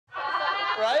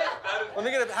Right? Let me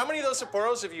get how many of those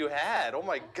Sapporos have you had? Oh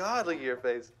my God, look at your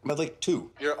face. But like 2.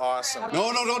 You're awesome.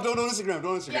 No, don't Instagram,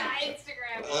 don't Instagram. Yeah,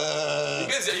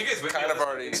 Instagram. You guys kind of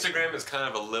already. Instagram is kind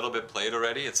of a little bit played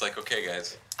already. It's like, okay,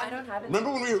 guys. I don't have it.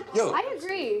 Remember when we were, yo. I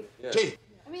agree. Yeah. Jay.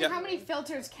 I mean, how many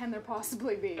filters can there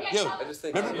possibly be? Yo, I just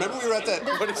think remember we were at that.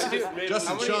 What is it?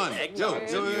 Justin, Sean. Yo,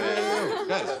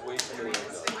 guys. I would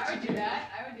do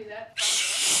that. I would do that.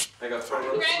 I got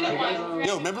thrown.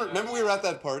 Yo, remember we were at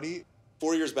that party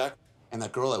 4 years back, and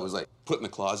that girl that was like putting the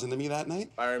claws into me that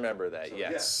night? I remember that,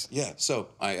 yes. Yeah, so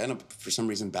I end up, for some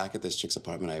reason, back at this chick's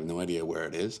apartment. I have no idea where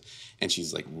it is. And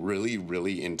she's like really,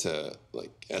 really into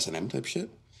like S&M type shit.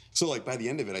 So like by the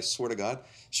end of it, I swear to God,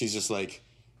 she's just like,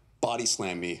 body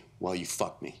slam me while you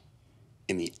fuck me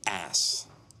in the ass.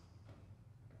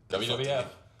 WWF.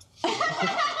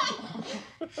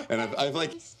 And I've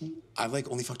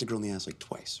only fucked a girl in the ass like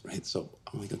twice, right? So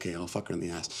I'm like, okay, I'll fuck her in the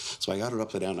ass. So I got her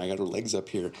upside down, and I got her legs up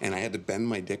here, and I had to bend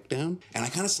my dick down, and I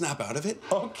kind of snap out of it.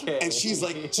 Okay. And she's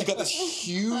like, she got this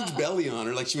huge belly on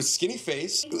her, like she was skinny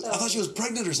face. I thought she was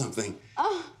pregnant or something.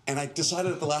 Oh. And I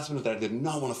decided at the last minute that I did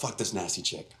not want to fuck this nasty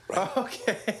chick. Right?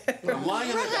 Okay. I'm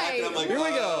lying on my back, and I'm like, here we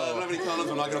go. I don't have any condoms,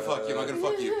 I'm not gonna fuck you, I'm not gonna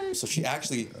fuck you. So she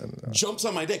actually jumps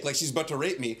on my dick like she's about to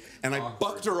rape me, and I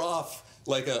bucked her off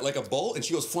like a bull, and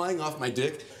she goes flying off my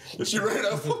dick, and she ran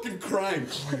out fucking crying.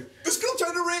 This girl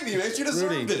tried to rape me, man. She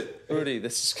deserved it. Rudy,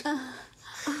 this is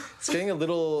it's getting a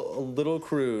little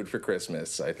crude for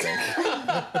Christmas, I think.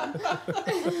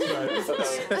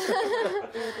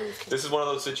 This is one of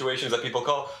those situations that people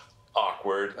call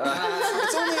awkward.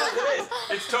 It's only awkward.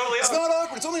 It's totally It's not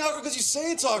awkward. It's only awkward because you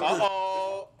say it's awkward.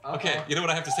 Uh-oh. Okay, you know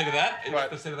what I have to say to that? You know what I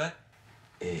have What? to say to that?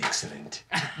 Excellent.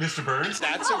 Mr. Burns?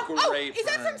 That's a great Is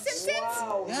that from Burns. Simpsons?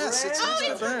 Wow, yes, it's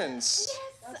Mr. Burns. Yes.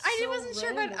 I wasn't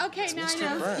sure, but okay, now I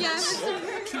know. Burns. Yeah, Mr.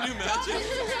 Burns. Can you imagine?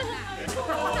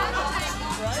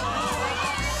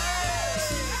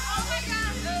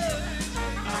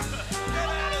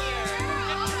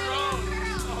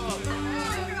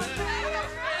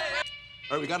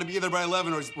 All right, we got to be there by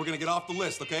 11 or we're going to get off the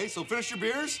list, okay? So finish your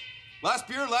beers. Last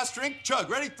beer, last drink, chug.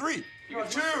 Ready? 3,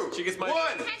 2, She gets my 1. I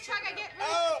can't chug, I get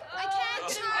I can't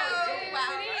chug.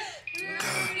 Wow.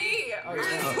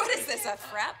 Rudy. What is this, a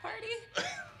frat party?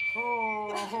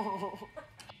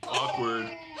 awkward.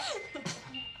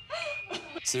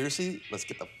 Seriously, let's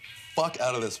get the fuck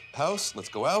out of this house. Let's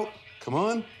go out. Come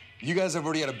on. You guys have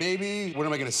already had a baby. When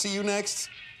am I going to see you next?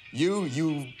 I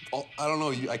don't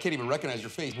know, I can't even recognize your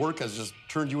face. Work has just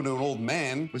turned you into an old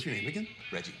man. What's your name again?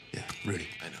 Reggie. Yeah, Rudy.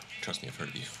 I know. Trust me, I've heard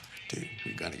of you. Dude,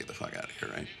 we gotta get the fuck out of here,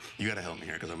 right? You gotta help me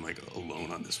here, because I'm like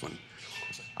alone on this one. Of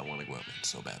course, I want to go out there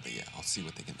so badly. Yeah, I'll see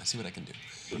what I can do.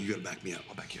 You gotta back me up.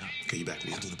 I'll back you up. Okay, you back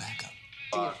me I'll up. do the backup.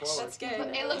 That's good.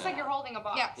 It looks like you're holding a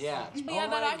box. Yeah. Yeah. Yeah,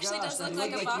 that actually does look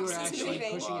like a box you were is actually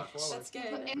moving. pushing it forward. That's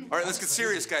good. All right, let's get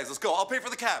serious, guys. Let's go. I'll pay for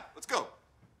the cab. Let's go.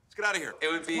 Let's get out of here.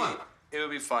 It would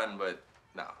be fun, but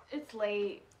no. It's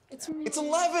late. It's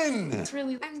 11. It's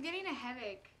really. I'm getting a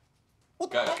headache.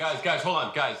 Guys, hold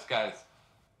on. Guys.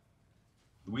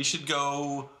 We should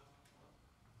go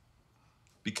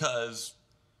because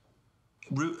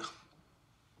Rudy,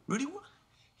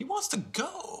 he wants to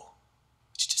go.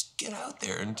 Just get out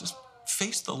there and just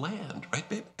face the land, right,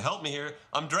 babe? Help me here.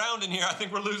 I'm drowned in here. I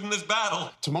think we're losing this battle.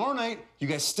 Tomorrow night, you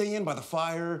guys stay in by the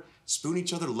fire, spoon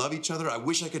each other, love each other. I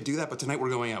wish I could do that, but tonight we're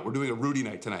going out. We're doing a Rudy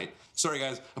night tonight. Sorry,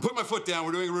 guys. I'm putting my foot down.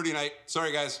 We're doing a Rudy night.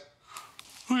 Sorry, guys.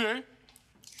 Okay.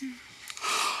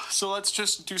 So let's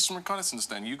just do some reconnaissance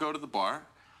then. You go to the bar,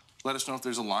 let us know if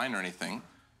there's a line or anything.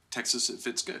 Text us if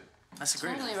it's good. That's a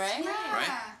great Totally, right? Right?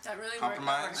 That really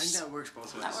Compromise. I think that works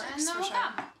both ways. That works No, for sure.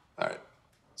 All right.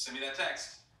 Send me that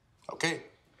text. Okay.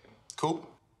 Cool.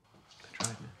 I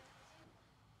tried, man.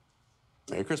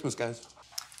 Merry Christmas, guys.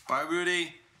 Bye,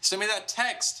 Rudy. Send me that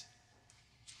text.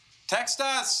 Text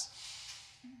us.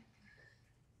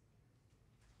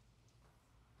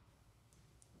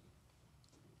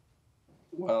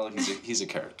 Well, he's a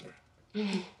character.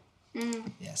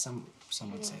 Yeah, some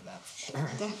would say that for sure.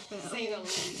 Say the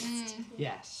least.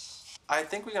 Yes. I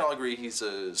think we can all agree he's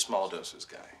a small doses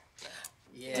guy.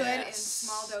 Yes. Good in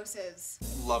small doses.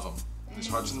 Love him. His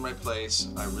heart's in the right place.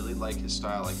 I really like his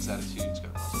style, like his attitude. He's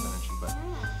got lots of energy, but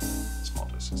small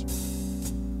doses.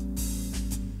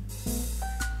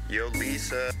 Yo,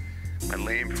 Lisa, my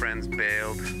lame friends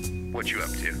bailed. What you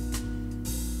up to?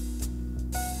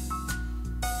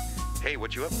 Hey,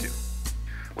 what you up to?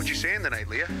 What you saying tonight,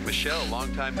 Leah? Michelle,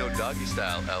 long time no doggy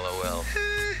style, LOL.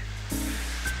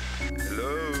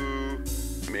 Hello.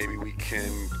 Maybe we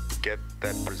can get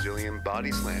that Brazilian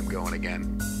body slam going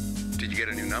again. Did you get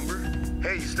a new number?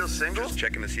 Hey, you still single? Just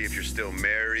checking to see if you're still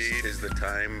married. Is the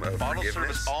time of bottle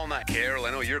service all night. Carol,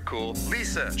 I know you're cool.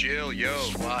 Lisa, Jill, yo.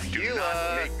 Do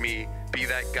not make me be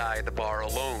that guy at the bar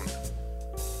alone.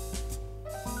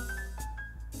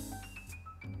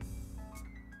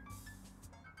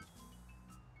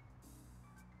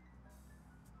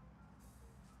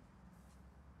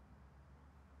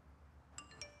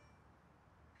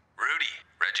 Rudy,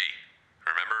 Reggie,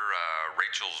 remember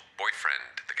Rachel's boyfriend,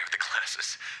 the guy with the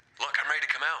glasses? Look, I'm ready to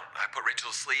come out. I put Rachel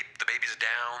to sleep, the baby's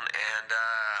down, and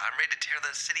I'm ready to tear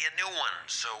the city a new one.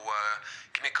 So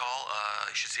give me a call.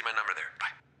 You should see my number there.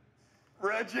 Bye.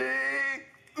 Reggie!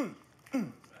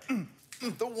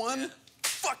 The one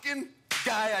fucking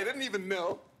guy I didn't even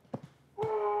know.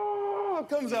 Oh,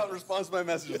 comes out and responds to my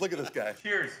messages. Look at this guy.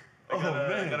 Cheers.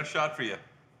 I got a shot for you.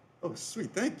 Oh,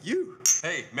 sweet. Thank you.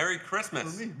 Hey, Merry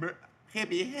Christmas.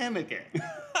 Happy Hanukkah.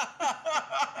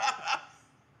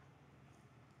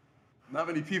 Not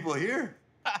many people here.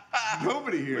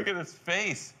 Nobody here. Look at his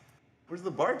face. Where's the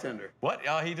bartender? What?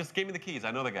 He just gave me the keys.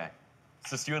 I know the guy.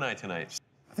 It's just you and I tonight.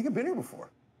 I think I've been here before.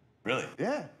 Really?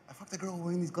 Yeah. I fucked a girl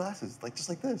wearing these glasses, like just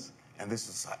like this. And this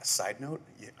is a side note.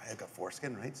 I got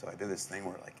foreskin, right? So I did this thing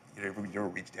where, like, you ever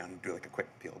reach down and do like a quick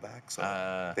peel back, so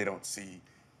they don't see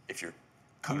if you're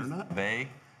cut or not. They?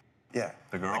 Yeah.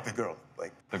 The girl? Like the girl.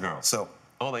 Like The girl. So.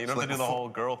 Hold on, you don't have to do the whole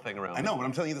girl thing around. I know, but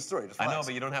I'm telling you the story. Just I know, relax.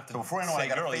 but you don't have to So before I know, say I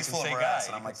got girl, a you face can full say of guy. ass,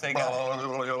 and You I'm can like, say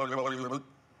guy.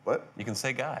 What? You can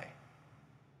say guy.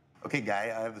 Okay,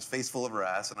 guy, I have this face full of her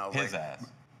ass, and I was His like, ass.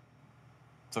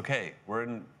 It's okay.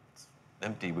 It's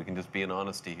empty. We can just be in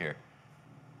honesty here.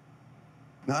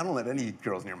 no, I don't let any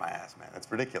girls near my ass, man.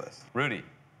 That's ridiculous. Rudy.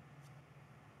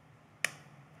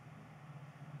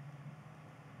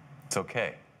 It's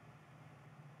okay.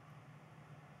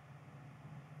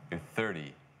 You're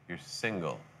 30. You're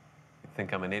single. You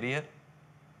think I'm an idiot?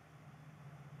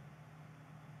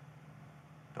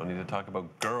 Don't need to talk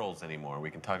about girls anymore. We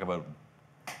can talk about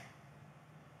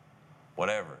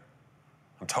whatever.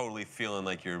 I'm totally feeling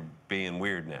like you're being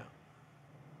weird now.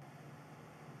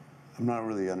 I'm not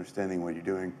really understanding what you're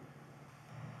doing.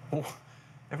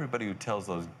 Everybody who tells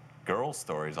those girl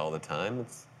stories all the time,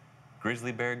 it's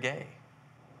grizzly bear gay.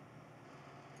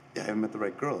 Yeah, I haven't met the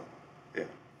right girl. Yeah.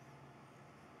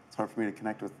 It's hard for me to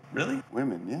connect with Really?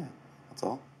 women, yeah. That's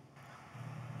all.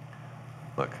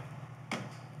 Look,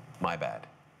 my bad.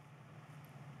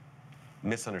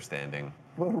 Misunderstanding.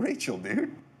 Well, Rachel,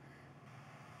 dude.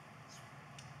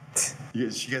 You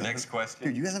guys Next question.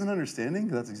 Dude, you guys have an understanding?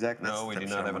 That's exactly. No, we do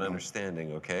not have an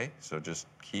understanding, okay? So just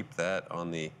keep that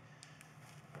on the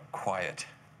quiet.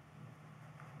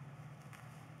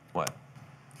 What?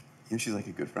 You know, she's like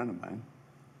a good friend of mine.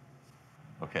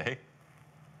 Okay.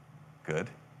 Good.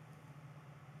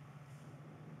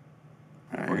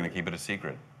 All right. We're gonna keep it a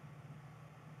secret.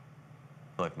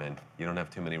 Look, man, you don't have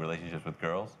too many relationships with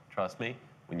girls. Trust me,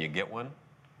 when you get one,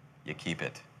 you keep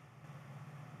it.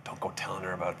 Don't go telling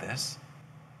her about this.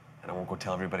 And I won't go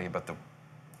tell everybody about the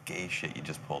gay shit you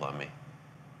just pulled on me.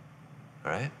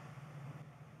 All right?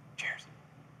 Cheers.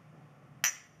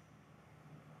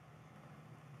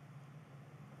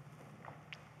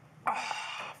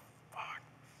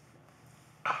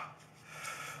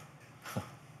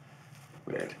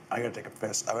 Weird. I gotta take a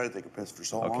piss. I've had to take a piss for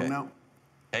so Okay. long now.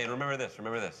 Hey, and remember this,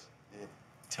 remember this. Yeah.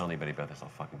 Tell anybody about this, I'll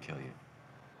fucking kill you.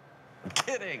 I'm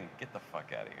kidding. Get the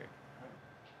fuck out of here.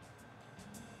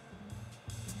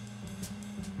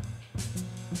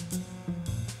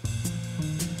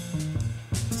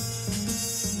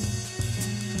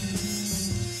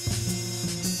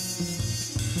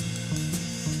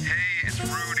 Hey, it's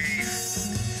Rudy.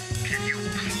 Can you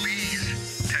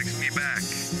please text me back?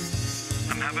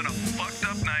 I'm having a fucked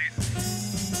up night,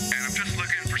 and I'm just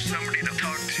looking for somebody to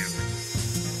talk to.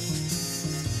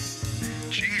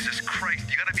 Jesus Christ,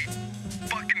 you gotta be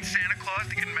fucking Santa Claus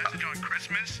to get a message on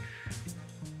Christmas?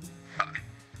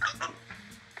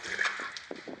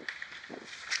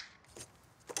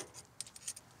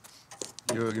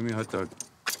 Yo, give me a hot dog.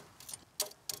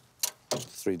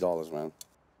 $3, man.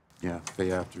 Yeah,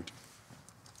 pay after.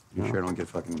 You sure I don't get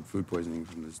fucking food poisoning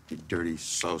from this dirty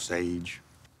sausage?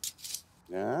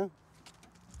 Yeah?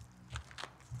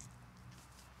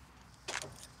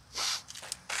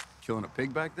 Killing a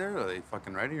pig back there? Are they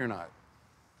fucking ready or not?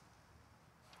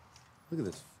 Look at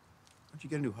this. Why don't you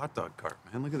get a new hot dog cart,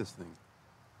 man? Look at this thing.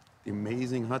 The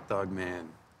amazing hot dog man.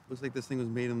 Looks like this thing was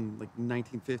made in like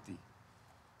 1950.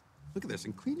 Look at this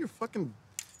and clean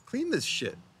this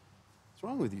shit. What's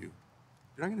wrong with you?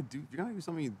 You're not gonna do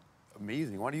something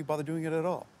amazing. Why do you bother doing it at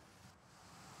all?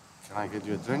 Can I get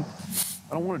you a drink?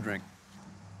 I don't want a drink.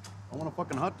 I want a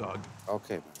fucking hot dog.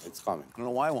 Okay, man, it's coming. I don't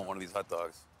know why I want one of these hot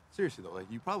dogs. Seriously though,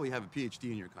 like you probably have a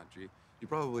PhD in your country. You're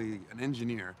probably an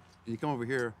engineer, and you come over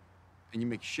here and you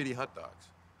make shitty hot dogs.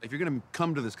 If you're gonna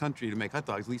come to this country to make hot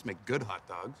dogs, at least make good hot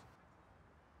dogs.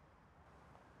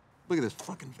 Look at this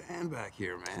fucking van back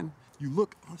here, man. You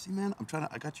look, honestly, man,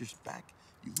 I got your back.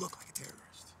 You look like a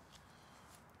terrorist.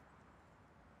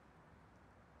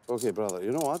 Okay, brother,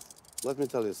 you know what? Let me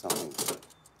tell you something.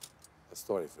 A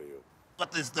story for you.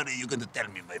 What story you gonna tell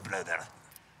me, my brother?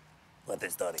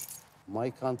 What story? My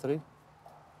country,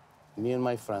 me and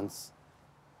my friends,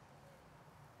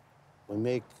 we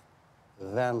make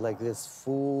van like this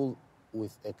full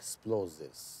with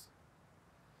explosives.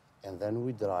 And then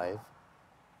we drive,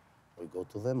 we go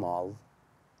to the mall,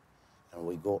 and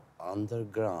we go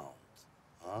underground,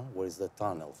 where is the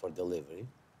tunnel for delivery.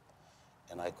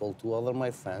 And I call two other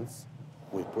my friends,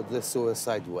 we put the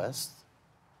suicide vest,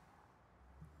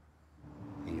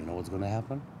 and you know what's gonna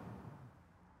happen?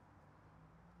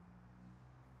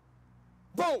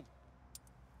 Boom!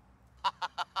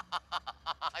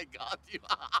 I got you.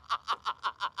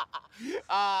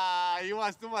 You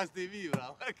must TV,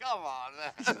 bro. Come on,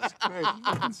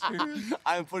 man.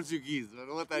 I'm Portuguese, man.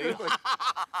 What are you?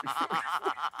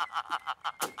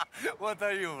 What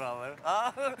are you, brother?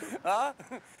 Huh?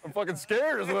 I'm fucking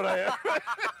scared is what I am.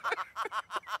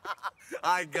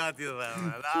 I got you there,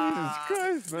 man. Jesus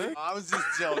Christ, man. I was just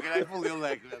joking. I pulled your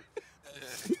leg, man.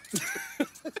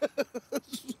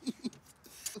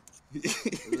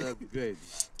 That's great.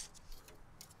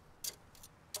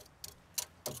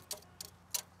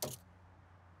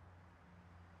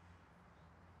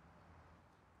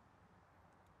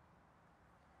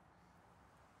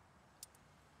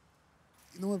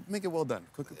 You know what? Make it well done.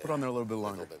 Put on there a little bit A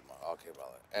longer. little bit more. Okay,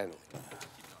 brother. Anyway.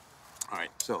 All right,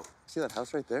 so See that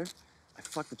house right there? I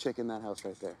fucked the chick in that house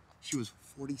right there. she was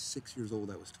 46 years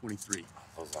old. I was 23.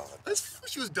 Those are the best.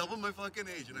 She was double my fucking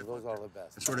age, and Those are the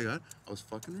best. I swear to God, I was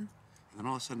fucking her, and then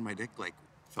all of a sudden my dick like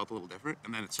felt a little different,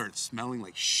 and then it started smelling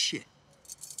like shit.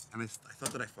 And I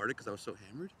thought that I farted because I was so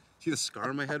hammered. See the scar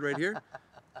on my head right here?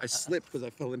 I slipped because I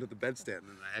fell into the bedstand,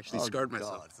 and I actually scarred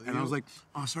myself. God. So and I was like,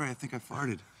 "Oh, sorry, I think I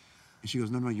farted." And she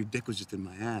goes, "No, your dick was just in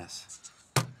my ass."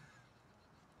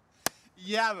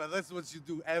 Yeah, man, that's what you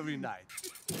do every night.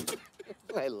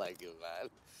 I like you, man.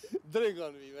 Drink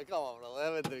on me, man. Come on, brother.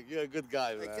 Have a drink. You're a good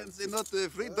guy, man. I can't say no to a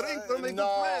free drink from a no,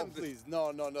 good friend. Please,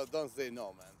 no. Don't say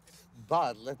no, man.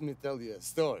 But let me tell you a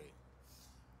story.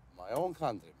 My own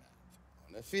country, man.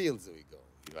 On the fields we go.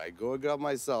 If I go grab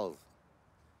myself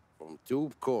from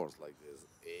two cords like this,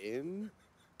 in,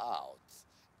 out,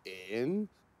 in,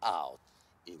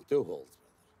 two holes,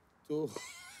 brother. Two.